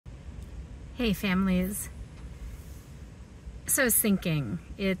Hey families. So I was thinking,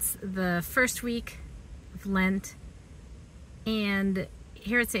 it's the first week of Lent, and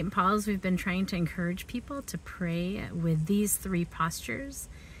here at St. Paul's we've been trying to encourage people to pray with these three postures,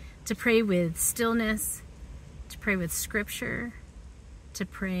 to pray with stillness, to pray with scripture, to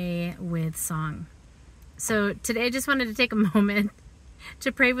pray with song. So today I just wanted to take a moment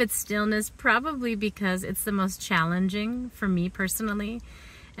to pray with stillness, probably because it's the most challenging for me personally.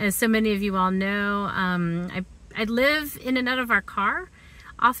 As so many of you all know, I live in and out of our car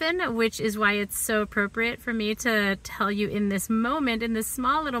often, which is why it's so appropriate for me to tell you in this moment, in this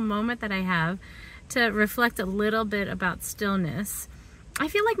small little moment that I have, to reflect a little bit about stillness. I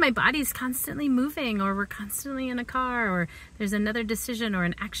feel like my body's constantly moving, or we're constantly in a car, or there's another decision or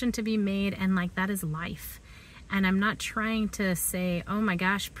an action to be made, and like that is life. And I'm not trying to say, oh my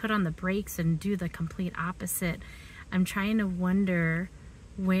gosh, put on the brakes and do the complete opposite. I'm trying to wonder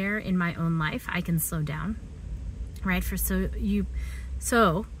where in my own life I can slow down, right?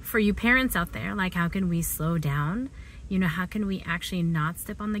 So for you parents out there, like, how can we slow down? You know, how can we actually not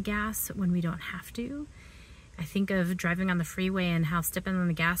step on the gas when we don't have to? I think of driving on the freeway and how stepping on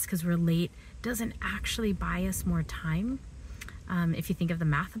the gas because we're late doesn't actually buy us more time, if you think of the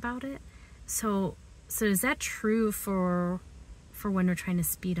math about it. So is that true for when we're trying to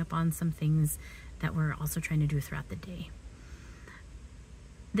speed up on some things that we're also trying to do throughout the day?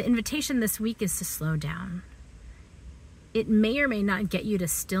 The invitation this week is to slow down. It may or may not get you to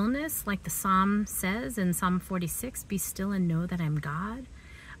stillness, like the Psalm says in Psalm 46, be still and know that I'm God.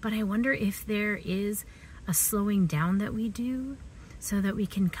 But I wonder if there is a slowing down that we do so that we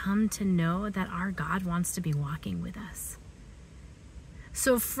can come to know that our God wants to be walking with us.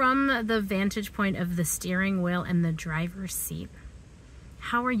 So from the vantage point of the steering wheel and the driver's seat,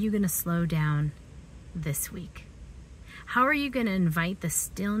 how are you going to slow down this week? How are you going to invite the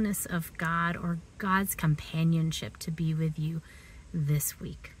stillness of God or God's companionship to be with you this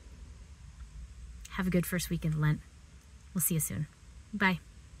week? Have a good first week of Lent. We'll see you soon. Bye.